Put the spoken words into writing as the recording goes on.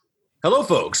Hello,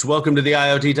 folks. Welcome to the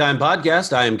IoT Time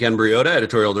podcast. I am Ken Briota,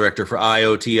 editorial director for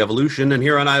IoT Evolution. And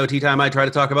here on IoT Time, I try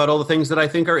to talk about all the things that I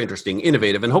think are interesting,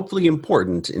 innovative, and hopefully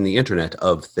important in the Internet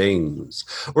of Things.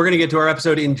 We're going to get to our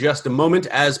episode in just a moment.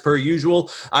 As per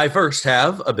usual, I first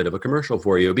have a bit of a commercial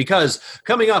for you because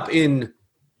coming up in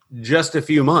just a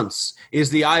few months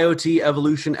is the IoT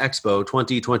Evolution Expo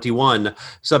 2021,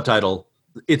 subtitle,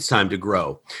 It's Time to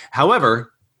Grow.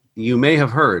 However, you may have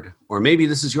heard, or maybe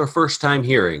this is your first time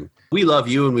hearing, we love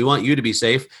you and we want you to be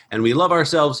safe, and we love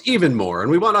ourselves even more, and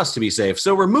we want us to be safe.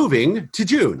 So we're moving to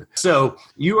June. So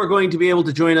you are going to be able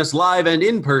to join us live and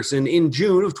in person in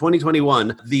June of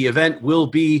 2021. The event will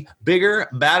be bigger,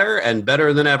 badder, and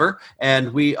better than ever,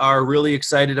 and we are really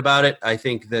excited about it. I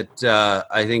think that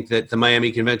the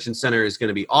Miami Convention Center is going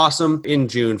to be awesome in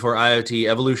June for IoT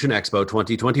Evolution Expo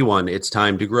 2021. It's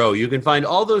time to grow. You can find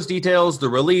all those details, the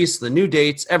release, the new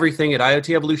dates, everything at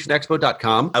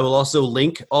IoTEvolutionExpo.com. I will also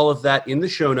link all of that in the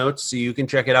show notes so you can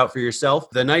check it out for yourself.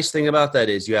 The nice thing about that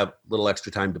is you have a little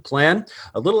extra time to plan,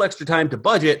 a little extra time to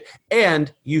budget,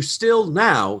 and you still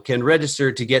now can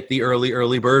register to get the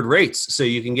early bird rates. So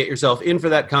you can get yourself in for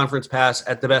that conference pass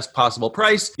at the best possible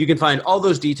price. You can find all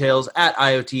those details at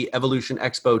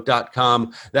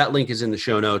IoTEvolutionExpo.com. That link is in the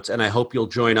show notes, and I hope you'll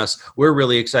join us. We're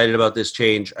really excited about this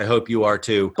change. I hope you are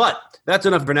too. But that's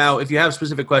enough for now. If you have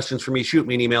specific questions for me, shoot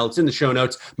me an email. It's in the show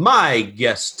notes. My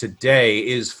guest today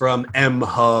is from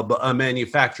mHub, a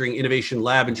manufacturing innovation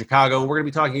lab in Chicago. And we're going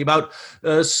to be talking about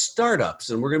startups,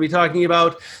 and we're going to be talking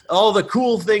about all the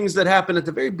cool things that happen at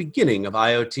the very beginning of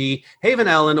IoT. Haven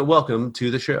Allen, welcome to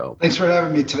the show. Thanks for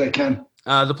having me today, Ken.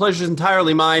 The pleasure is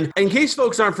entirely mine. In case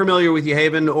folks aren't familiar with you,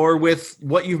 Haven, or with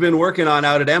what you've been working on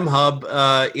out at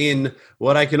mHub in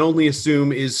what I can only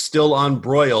assume is still on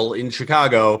broil in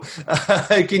Chicago,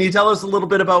 can you tell us a little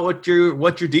bit about what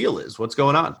your deal is? What's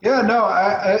going on? Yeah, no,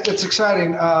 it's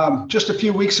exciting. Just a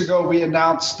few weeks ago, we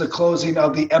announced the closing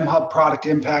of the mHub Product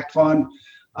Impact Fund,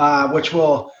 which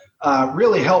will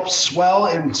really help swell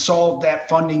and solve that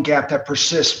funding gap that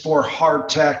persists for hard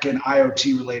tech and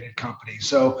IoT related companies.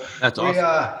 So that's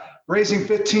awesome. Raising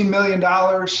 $15 million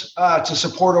to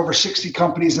support over 60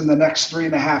 companies in the next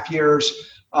 3.5 years.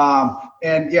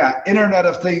 And yeah, Internet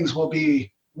of Things will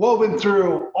be woven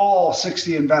through all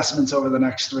 60 investments over the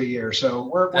next 3 years. So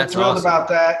we're thrilled about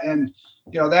that. And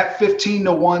that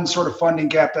 15-to-1 sort of funding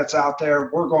gap that's out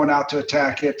there, we're going out to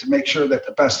attack it to make sure that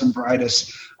the best and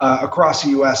brightest across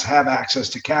the U.S. have access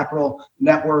to capital,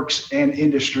 networks, and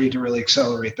industry to really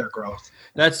accelerate their growth.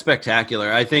 That's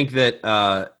spectacular. I think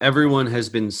that everyone has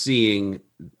been seeing,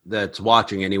 that's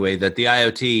watching anyway, that the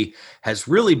IoT has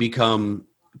really become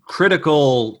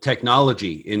critical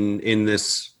technology in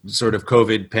this sort of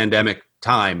COVID pandemic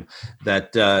time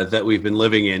that we've been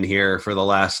living in here for the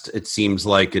last, it seems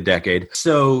like, a decade.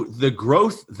 So the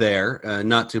growth there,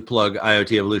 not to plug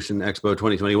IoT Evolution Expo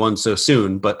 2021 so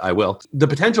soon, but I will. The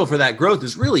potential for that growth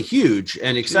is really huge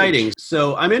and exciting. Huge.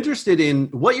 So I'm interested in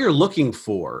what you're looking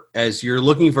for as you're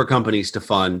looking for companies to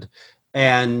fund,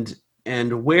 and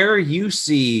where you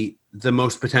see the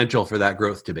most potential for that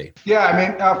growth to be. Yeah, I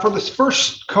mean, for this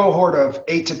first cohort of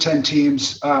 8 to 10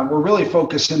 teams, we're really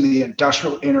focused in the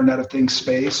industrial Internet of Things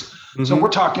space. Mm-hmm. So we're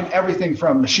talking everything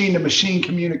from machine-to-machine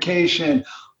communication,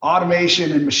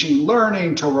 automation and machine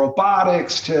learning, to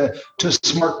robotics, to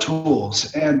smart tools.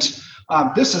 And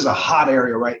this is a hot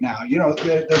area right now.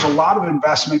 There's a lot of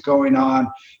investment going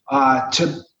on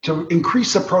to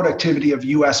increase the productivity of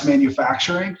U.S.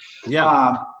 manufacturing.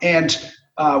 Yeah.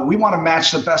 We want to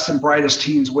match the best and brightest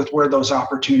teams with where those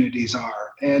opportunities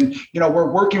are. And,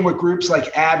 we're working with groups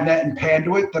like Avnet and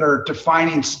Panduit that are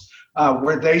defining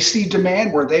where they see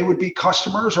demand, where they would be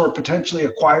customers or potentially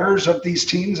acquirers of these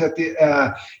teams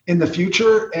in the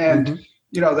future. And,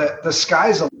 the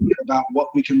sky's the limit about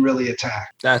what we can really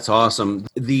attack. That's awesome.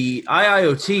 The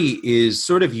IIoT is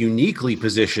sort of uniquely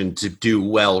positioned to do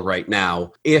well right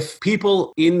now. If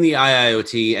people in the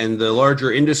IIoT and the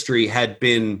larger industry had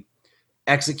been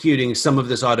executing some of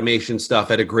this automation stuff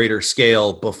at a greater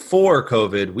scale before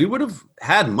COVID, we would have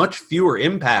had much fewer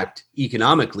impact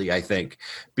economically, I think,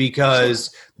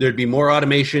 because there'd be more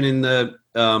automation in the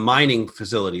mining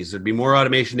facilities. There'd be more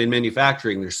automation in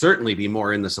manufacturing. There'd certainly be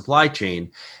more in the supply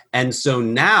chain. And so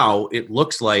now it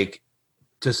looks like,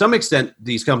 to some extent,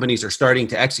 these companies are starting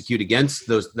to execute against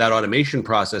that automation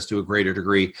process to a greater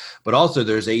degree, but also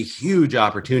there's a huge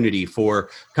opportunity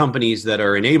for companies that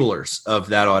are enablers of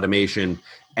that automation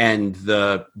and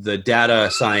the data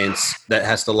science that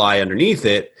has to lie underneath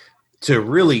it to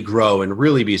really grow and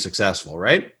really be successful,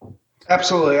 right?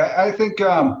 Absolutely. I think,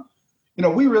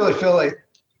 we really feel like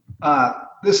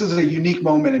this is a unique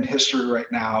moment in history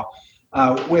right now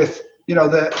with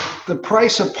the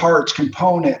price of parts,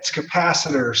 components,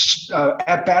 capacitors,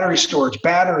 battery storage,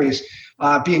 batteries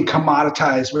being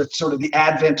commoditized with sort of the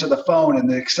advent of the phone and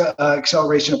the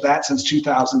acceleration of that since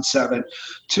 2007,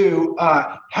 to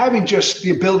having just the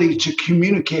ability to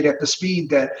communicate at the speed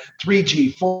that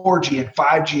 3G, 4G, and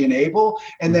 5G enable,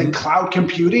 and then cloud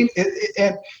computing.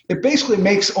 It basically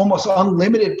makes almost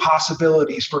unlimited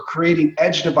possibilities for creating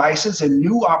edge devices and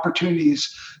new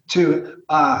opportunities to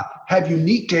have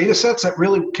unique data sets that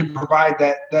really can provide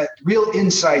that real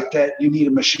insight that you need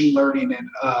in machine learning and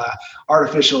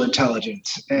artificial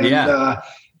intelligence. And,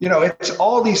 it's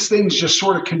all these things just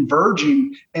sort of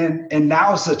converging, and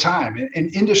now's the time,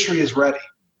 and industry is ready.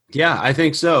 Yeah, I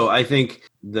think so. I think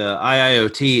the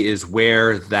IIoT is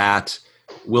where that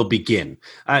will begin.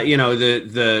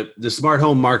 The smart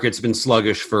home market's been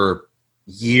sluggish for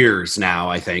years now.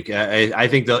 I think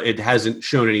it hasn't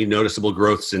shown any noticeable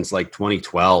growth since like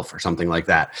 2012 or something like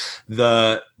that.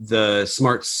 The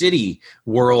smart city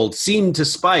world seemed to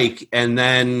spike, and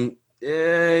then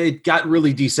it got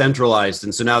really decentralized,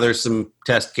 and so now there's some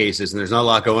test cases and there's not a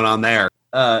lot going on there.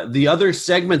 The other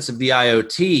segments of the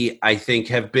IoT, I think,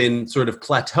 have been sort of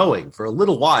plateauing for a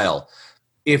little while.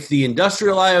 If the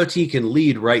industrial IoT can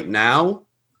lead right now,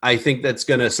 I think that's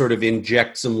going to sort of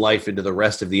inject some life into the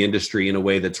rest of the industry in a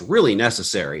way that's really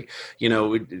necessary.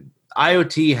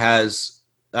 IoT has,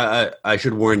 I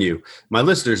should warn you, my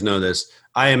listeners know this,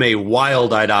 I am a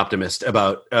wild-eyed optimist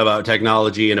about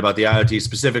technology and about the IoT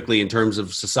specifically in terms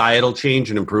of societal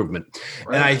change and improvement.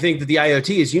 Right. And I think that the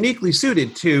IoT is uniquely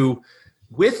suited to,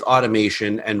 with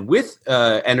automation and with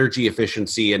energy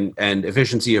efficiency and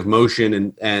efficiency of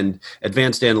motion and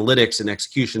advanced analytics and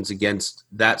executions against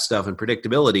that stuff and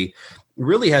predictability,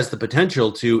 really has the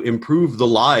potential to improve the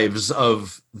lives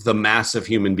of the mass of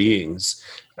human beings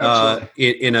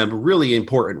in a really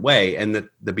important way. And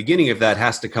the beginning of that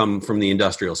has to come from the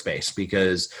industrial space,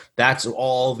 because that's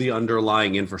all the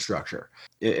underlying infrastructure.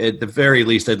 At the very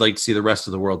least, I'd like to see the rest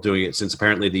of the world doing it, since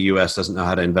apparently the U.S. doesn't know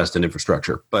how to invest in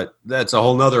infrastructure. But that's a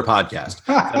whole nother podcast.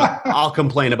 I'll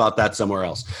complain about that somewhere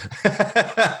else.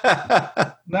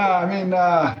 No, I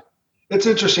mean, it's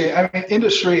interesting. I mean,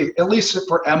 industry, at least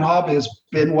for mHub, has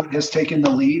been what has taken the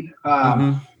lead.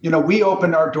 We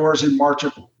opened our doors in March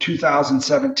of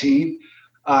 2017.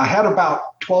 Had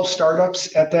about 12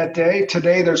 startups at that day.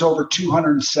 Today, there's over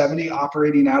 270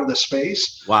 operating out of the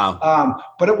space. Wow.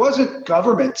 But it wasn't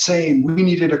government saying we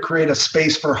needed to create a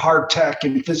space for hard tech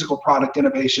and physical product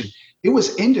innovation. It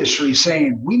was industry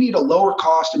saying we need a lower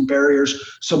cost and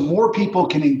barriers so more people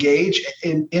can engage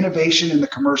in innovation and the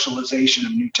commercialization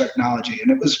of new technology.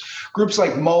 And it was groups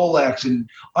like Molex and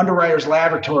Underwriters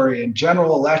Laboratory and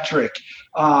General Electric,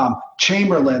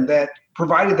 Chamberlain, that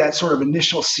provided that sort of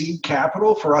initial seed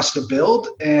capital for us to build.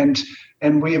 And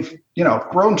we've,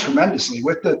 grown tremendously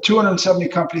with the 270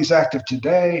 companies active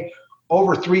today.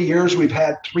 Over 3 years, we've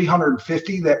had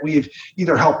 350 that we've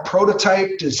either helped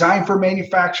prototype, design for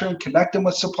manufacturing, connect them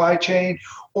with supply chain,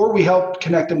 or we helped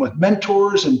connect them with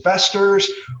mentors, investors,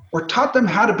 or taught them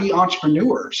how to be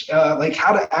entrepreneurs, like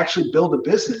how to actually build a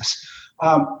business.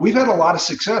 We've had a lot of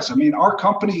success. I mean, our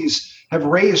companies have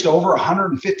raised over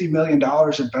 $150 million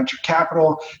in venture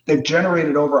capital. They've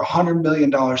generated over $100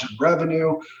 million in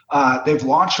revenue. They've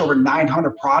launched over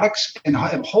 900 products and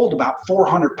hold about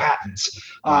 400 patents.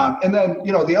 And then,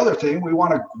 the other thing, we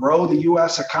want to grow the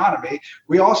U.S. economy.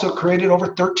 We also created over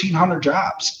 1,300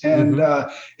 jobs. And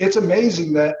it's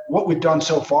amazing that what we've done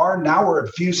so far, now we're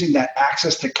infusing that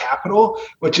access to capital,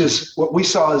 which is what we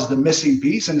saw as the missing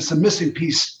piece. And it's the missing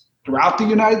piece throughout the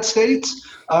United States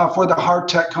for the hard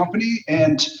tech company.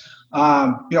 And,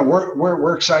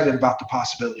 we're excited about the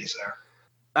possibilities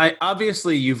there.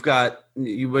 Obviously you've got,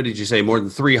 what did you say, more than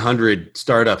 300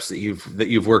 startups that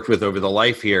you've worked with over the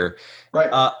life here. Right.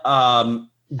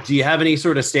 Do you have any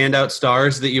sort of standout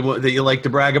stars that you like to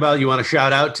brag about, you want to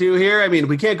shout out to here? I mean,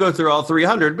 we can't go through all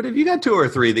 300, but if you got 2 or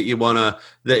 3 that you want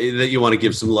to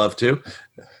give some love to.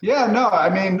 Yeah, no, I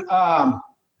mean,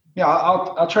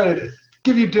 I'll try to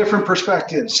give you different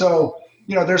perspectives. So,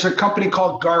 there's a company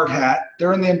called GuardHat.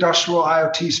 They're in the industrial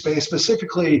IoT space,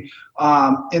 specifically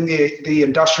in the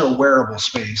industrial wearable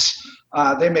space.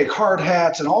 They make hard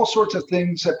hats and all sorts of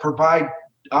things that provide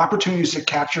opportunities to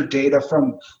capture data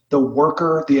from the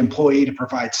worker, the employee, to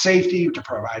provide safety, to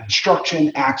provide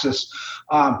instruction, access.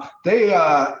 They,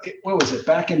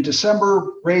 back in December,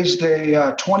 raised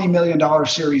a $20 million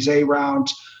Series A round.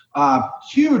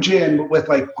 huge in with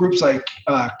like groups like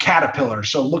Caterpillar.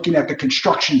 So looking at the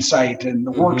construction site and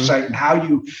the work site and how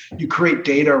you create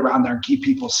data around there and keep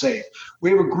people safe. We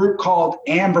have a group called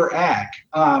Amber Ag.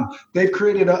 They've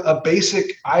created a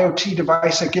basic IoT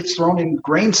device that gets thrown in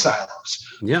grain silos.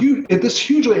 Yeah. This is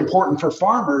hugely important for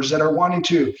farmers that are wanting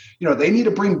to, they need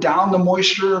to bring down the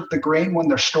moisture of the grain when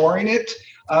they're storing it.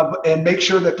 And make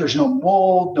sure that there's no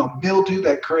mold, no mildew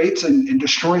that creates and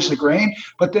destroys the grain.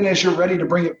 But then as you're ready to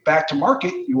bring it back to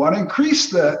market, you want to increase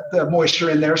the moisture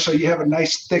in there so you have a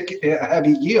nice, thick,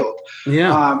 heavy yield.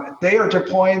 Yeah. They are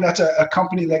deploying, that's a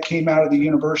company that came out of the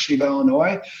University of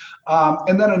Illinois.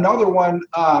 And then another one,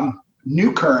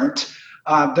 New Current.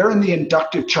 They're in the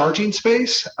inductive charging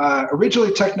space.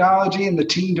 Originally technology and the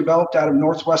team developed out of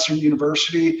Northwestern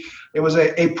University. It was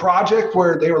a project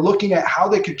where they were looking at how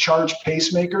they could charge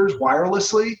pacemakers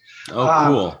wirelessly. Oh,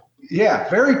 cool. Yeah,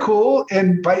 very cool.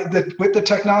 And with the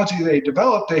technology they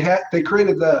developed, they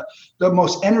created the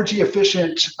most energy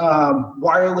efficient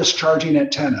wireless charging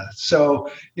antenna. So,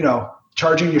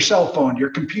 charging your cell phone, your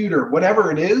computer,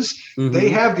 whatever it is, they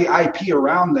have the IP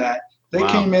around that. They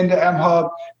came into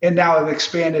mHub and now have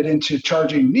expanded into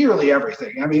charging nearly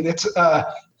everything. I mean, it's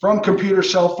from computer,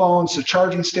 cell phones to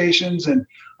charging stations and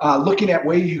looking at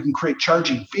ways you can create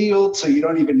charging fields so you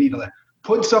don't even need to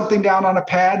put something down on a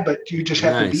pad, but you just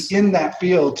have to be in that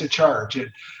field to charge.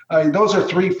 And those are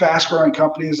three fast-growing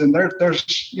companies, and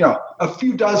there's a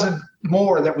few dozen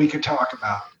more that we could talk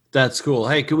about. That's cool.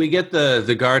 Hey, can we get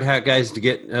the Guard Hat guys to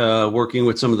get working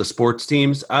with some of the sports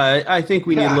teams? I think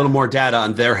we need a little more data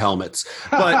on their helmets,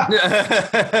 but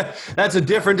that's a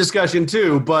different discussion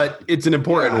too, but it's an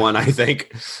important one, I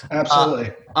think.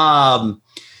 Absolutely.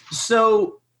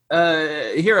 So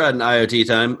here on IoT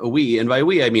Time, we, and by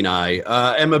we, I mean I,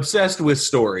 am obsessed with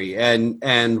story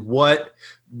and what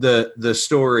the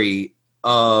story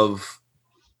of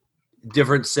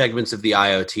different segments of the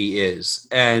IoT is.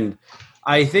 And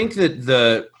I think that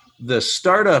the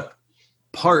startup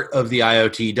part of the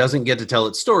IoT doesn't get to tell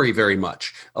its story very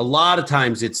much. A lot of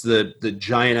times it's the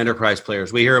giant enterprise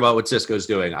players. We hear about what Cisco's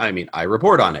doing. I mean, I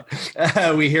report on it.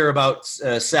 We hear about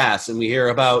SAS and we hear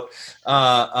about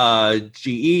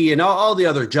GE and all the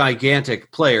other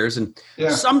gigantic players. And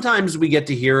sometimes we get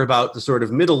to hear about the sort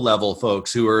of middle level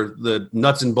folks who are the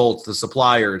nuts and bolts, the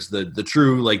suppliers, the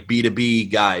true like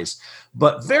B2B guys.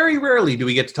 But very rarely do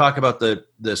we get to talk about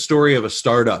the story of a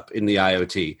startup in the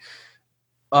IoT.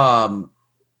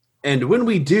 And when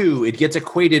we do, it gets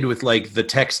equated with like the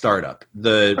tech startup,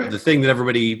 the thing that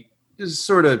everybody is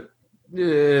sort of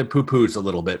poo-poos a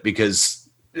little bit because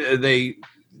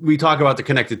we talk about the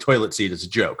connected toilet seat as a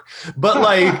joke. But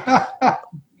like,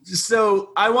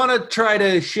 so I want to try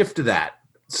to shift that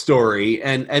story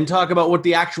and talk about what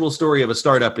the actual story of a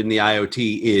startup in the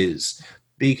IoT is,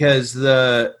 because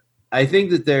I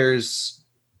think that there's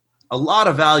a lot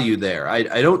of value there.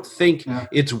 I don't think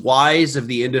it's wise of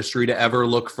the industry to ever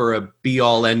look for a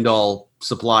be-all, end-all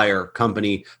supplier,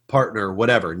 company, partner,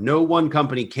 whatever. No one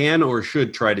company can or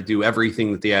should try to do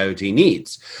everything that the IoT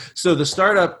needs. So the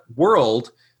startup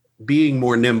world, being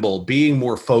more nimble, being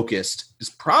more focused, is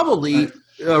probably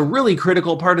a really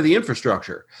critical part of the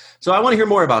infrastructure. So I want to hear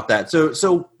more about that.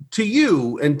 So to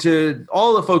you and to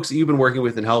all the folks that you've been working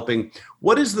with and helping,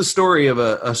 what is the story of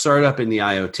a startup in the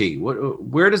IoT?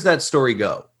 Where does that story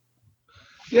go?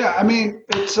 Yeah, I mean,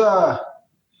 it's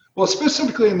well,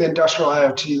 specifically in the industrial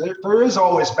IoT, there is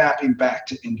always mapping back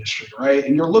to industry, right?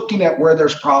 And you're looking at where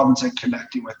there's problems and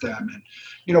connecting with them.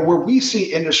 And where we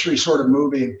see industry sort of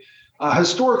moving,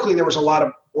 historically there was a lot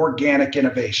of organic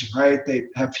innovation, right? They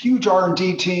have huge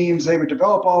R&D teams. They would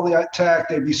develop all the tech.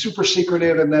 They'd be super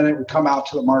secretive, and then it would come out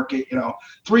to the market,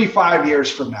 3-5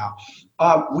 years from now.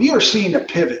 We are seeing a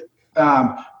pivot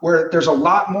where there's a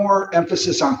lot more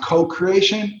emphasis on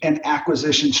co-creation and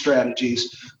acquisition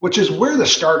strategies, which is where the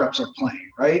startups are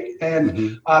playing, right?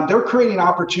 And they're creating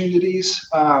opportunities,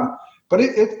 but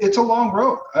it's a long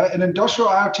road. An industrial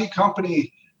IoT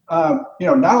company, not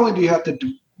only do you have to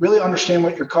really understand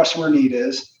what your customer need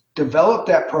is, develop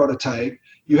that prototype.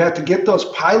 You have to get those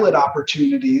pilot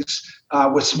opportunities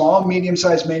with small and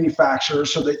medium-sized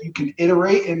manufacturers so that you can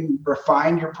iterate and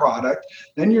refine your product.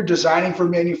 Then you're designing for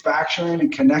manufacturing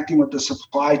and connecting with the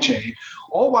supply chain,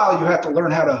 all while you have to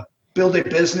learn how to build a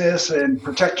business and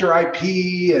protect your IP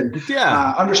and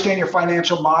understand your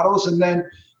financial models. And then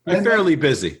you're fairly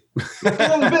busy. You're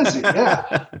fairly busy,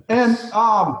 yeah. And,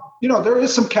 there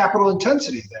is some capital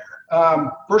intensity there.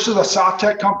 Versus a soft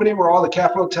tech company where all the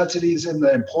capital intensity is in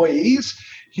the employees.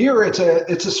 Here, it's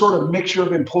a sort of mixture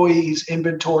of employees,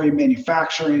 inventory,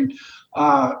 manufacturing.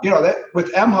 That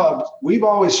with mHub, we've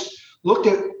always looked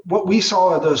at what we saw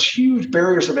are those huge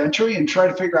barriers of entry and try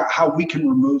to figure out how we can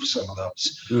remove some of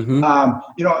those.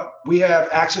 We have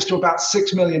access to about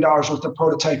 $6 million worth of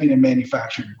prototyping and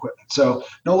manufacturing equipment. So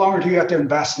no longer do you have to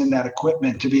invest in that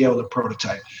equipment to be able to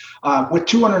prototype. With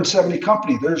 270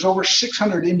 companies, there's over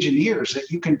 600 engineers that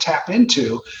you can tap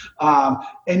into,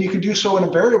 and you can do so in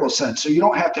a variable sense. So you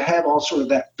don't have to have all sort of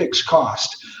that fixed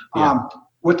cost.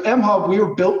 With MHub, we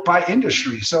were built by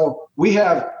industry. So we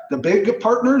have the big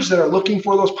partners that are looking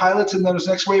for those pilots and those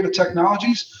next wave of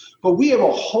technologies, but we have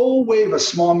a whole wave of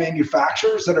small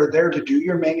manufacturers that are there to do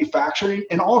your manufacturing.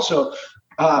 And also,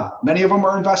 many of them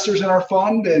are investors in our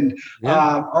fund and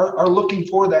are looking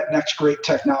for that next great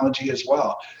technology as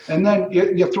well. And then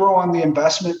you throw on the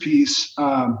investment piece.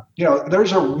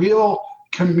 There's a real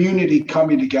community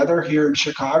coming together here in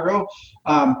Chicago.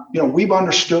 We've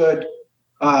understood,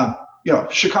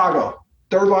 Chicago,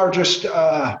 third largest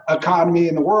economy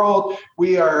in the world.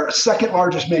 We are second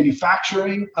largest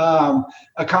manufacturing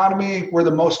economy. We're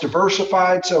the most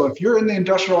diversified. So if you're in the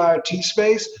industrial IoT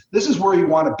space, this is where you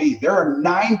want to be. There are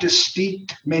 9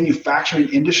 distinct manufacturing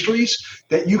industries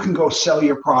that you can go sell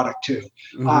your product to.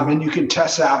 And you can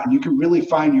test out and you can really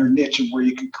find your niche and where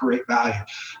you can create value.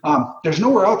 There's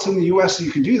nowhere else in the US that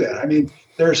you can do that. I mean,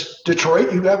 there's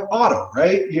Detroit, you have auto,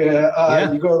 right? You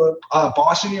go to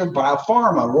Boston, you have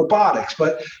biopharma, robotics.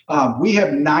 But we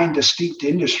have 9 distinct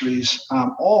industries,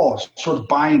 all sort of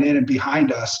buying in and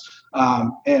behind us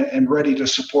and ready to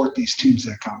support these teams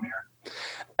that come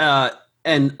here.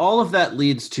 And all of that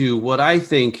leads to what I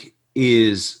think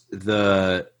is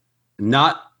the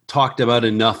not talked about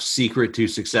enough secret to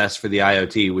success for the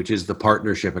IoT, which is the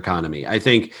partnership economy. I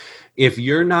think if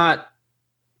you're not,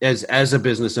 as a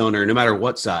business owner, no matter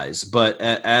what size, but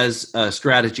as a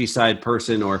strategy side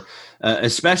person or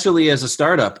especially as a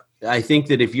startup, I think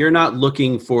that if you're not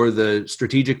looking for the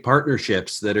strategic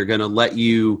partnerships that are going to let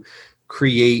you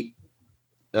create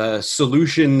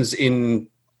solutions in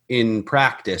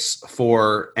practice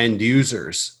for end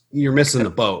users, you're missing the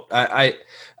boat.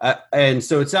 And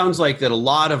so it sounds like that a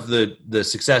lot of the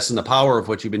success and the power of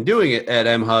what you've been doing at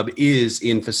MHub is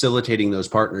in facilitating those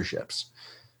partnerships.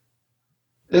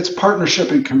 It's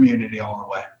partnership and community all the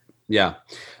way. Yeah.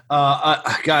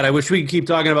 God, I wish we could keep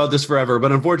talking about this forever,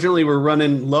 but unfortunately we're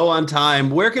running low on time.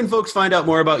 Where can folks find out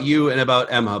more about you and about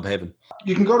MHub, Haven?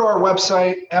 You can go to our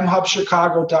website,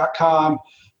 mhubchicago.com.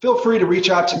 Feel free to reach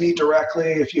out to me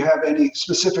directly if you have any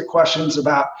specific questions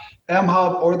about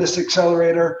MHub or this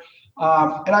accelerator.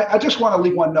 And I just want to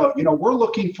leave one note. We're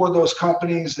looking for those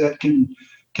companies that can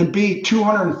be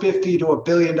 250 to $1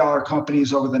 billion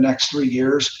companies over the next 3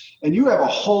 years. And you have a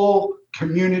whole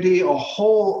community, a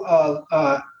whole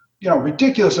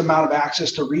ridiculous amount of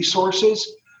access to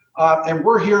resources. And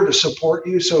we're here to support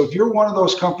you. So if you're one of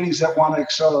those companies that want to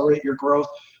accelerate your growth,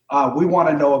 we want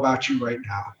to know about you right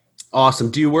now. Awesome.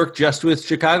 Do you work just with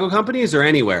Chicago companies or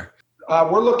anywhere?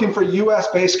 We're looking for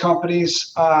U.S.-based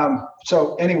companies.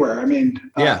 So anywhere,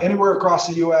 anywhere across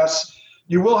the U.S.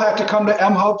 You will have to come to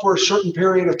MHub for a certain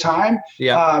period of time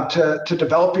to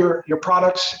develop your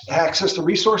products, access the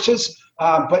resources.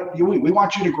 But we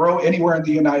want you to grow anywhere in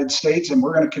the United States, and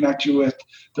we're going to connect you with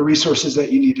the resources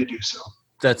that you need to do so.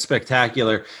 That's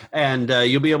spectacular. And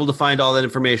you'll be able to find all that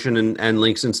information and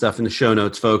links and stuff in the show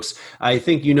notes, folks. I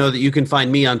think you know that you can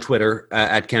find me on Twitter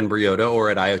at Ken Briota or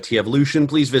at IoT Evolution.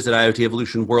 Please visit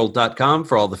IoTEvolutionWorld.com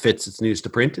for all the fits it's news to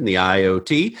print in the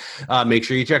IoT. Make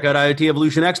sure you check out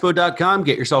IoTEvolutionExpo.com.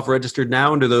 Get yourself registered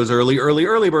now under those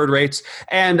early bird rates.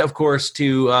 And, of course,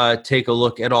 to take a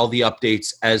look at all the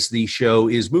updates as the show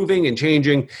is moving and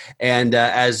changing and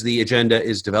as the agenda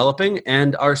is developing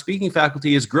and our speaking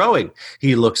faculty is growing.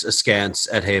 He looks askance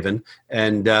at Haven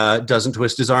and doesn't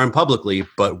twist his arm publicly,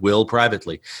 but will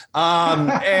privately.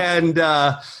 I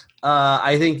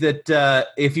think that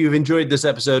if you've enjoyed this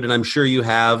episode, and I'm sure you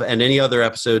have, and any other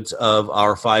episodes of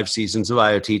our 5 seasons of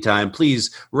IoT Time,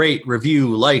 please rate,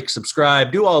 review, like,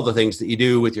 subscribe, do all the things that you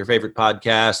do with your favorite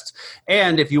podcasts.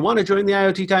 And if you want to join the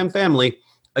IoT Time family,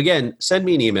 again, send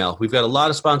me an email. We've got a lot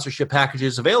of sponsorship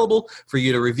packages available for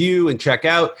you to review and check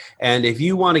out. And if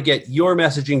you want to get your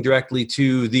messaging directly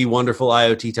to the wonderful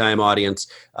IoT Time audience,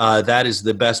 that is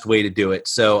the best way to do it.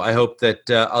 So I hope that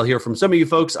I'll hear from some of you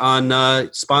folks on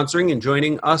sponsoring and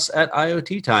joining us at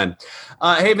IoT Time.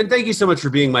 Haven, thank you so much for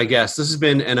being my guest. This has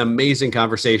been an amazing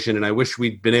conversation, and I wish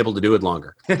we'd been able to do it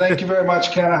longer. Thank you very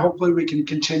much, Ken. Hopefully we can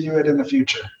continue it in the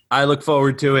future. I look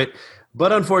forward to it.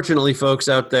 But unfortunately, folks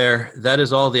out there, that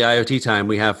is all the IoT time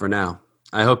we have for now.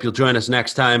 I hope you'll join us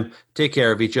next time. Take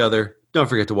care of each other. Don't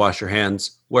forget to wash your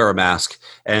hands, wear a mask,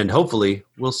 and hopefully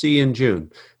we'll see you in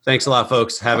June. Thanks a lot,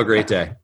 folks. Have a great day.